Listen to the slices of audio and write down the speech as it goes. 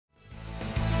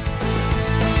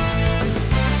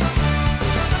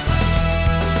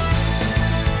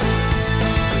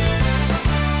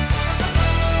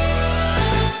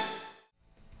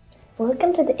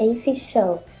Welcome to the AC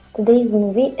Show. Today's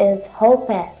movie is Hall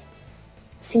Pass.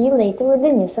 See you later with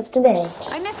the news of today.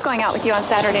 I miss going out with you on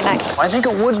Saturday night. I think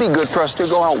it would be good for us to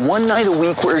go out one night a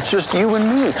week where it's just you and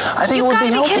me. I think it would be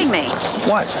helpful. You've got to be kidding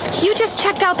me. What? You just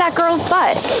checked out that girl's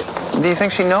butt. Do you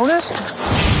think she noticed?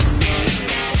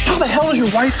 How the hell does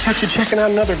your wife catch you checking out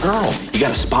another girl? You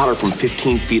gotta spot her from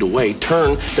 15 feet away,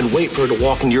 turn, then wait for her to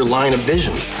walk into your line of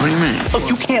vision. What do you mean? Look,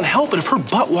 you can't help it if her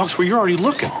butt walks where you're already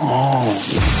looking.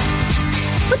 Oh.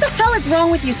 What the hell is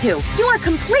wrong with you two? You are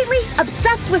completely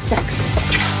obsessed with sex.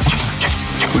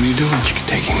 What are you doing?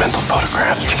 Taking mental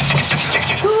photographs.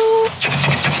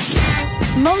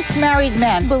 Most married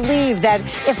men believe that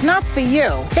if not for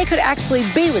you, they could actually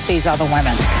be with these other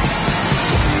women.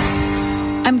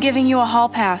 I'm giving you a hall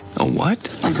pass. A what?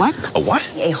 A what? A what?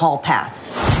 A hall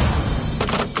pass.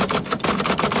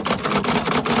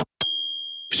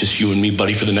 It's just you and me,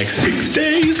 buddy, for the next 6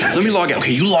 days. Let me log out.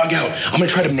 Okay, you log out. I'm gonna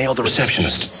try to nail the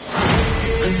receptionist.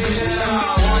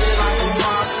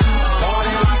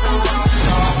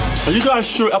 Are you guys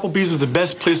sure Applebee's is the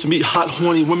best place to meet hot,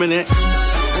 horny women at?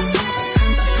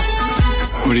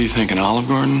 What do you think, an Olive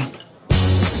Garden?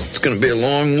 It's gonna be a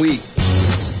long week.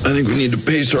 I think we need to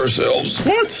pace ourselves.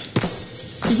 What?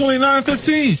 It's only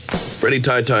 9:15. Freddie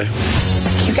tie-tie.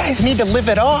 You guys need to live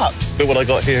it up. Look what I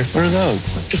got here. What are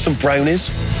those? Just some brownies.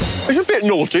 It's a bit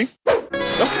naughty. What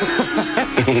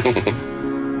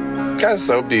kind of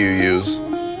soap do you use?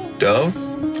 Dove?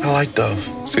 I like Dove.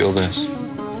 Feel this.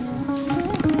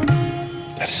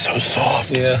 That's so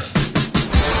soft. Yeah.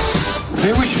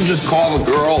 Maybe we should just call the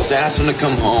girls, ask them to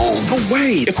come home. No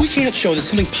way. If we can't show that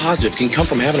something positive can come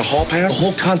from having a hall pass, the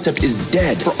whole concept is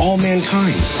dead for all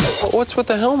mankind. What's with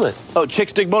the helmet? Oh,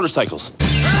 chicks dig motorcycles.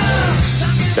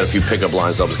 Got a few pickup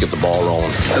lines. I'll just get the ball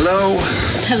rolling. Hello?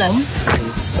 Hello.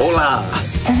 Hola.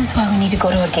 This is why we need to go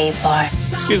to a gay bar.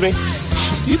 Excuse me.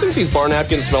 Do you think these bar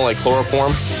napkins smell like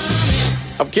chloroform?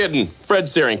 I'm kidding. Fred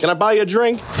Searing, can I buy you a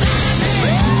drink?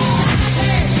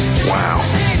 Wow.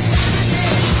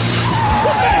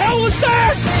 What the hell was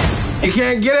that? You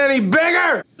can't get any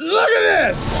bigger! Look at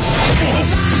this!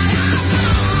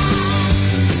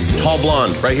 Tall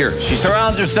blonde, right here. She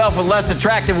surrounds herself with less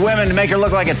attractive women to make her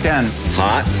look like a 10.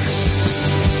 Hot?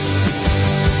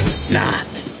 Not.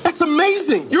 That's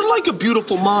amazing. You're like a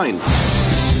beautiful mind.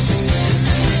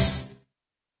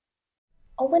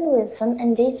 Owen Wilson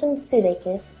and Jason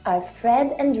Sudeikis are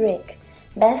Fred and Rick,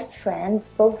 best friends,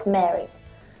 both married.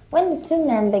 When the two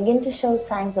men begin to show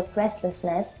signs of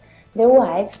restlessness, their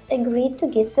wives agreed to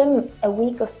give them a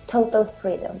week of total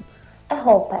freedom, a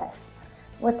hall pass.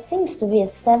 What seems to be a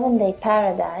 7-day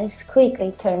paradise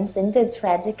quickly turns into a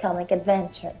tragicomic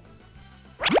adventure.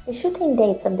 The shooting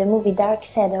dates of the movie Dark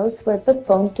Shadows were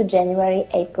postponed to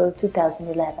January-April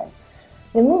 2011.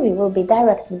 The movie will be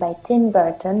directed by Tim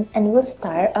Burton and will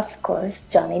star, of course,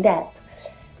 Johnny Depp.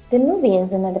 The movie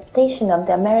is an adaptation of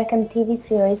the American TV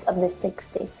series of the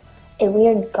 60s, a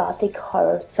weird gothic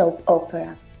horror soap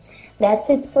opera. That's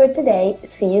it for today.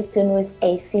 See you soon with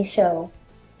AC Show.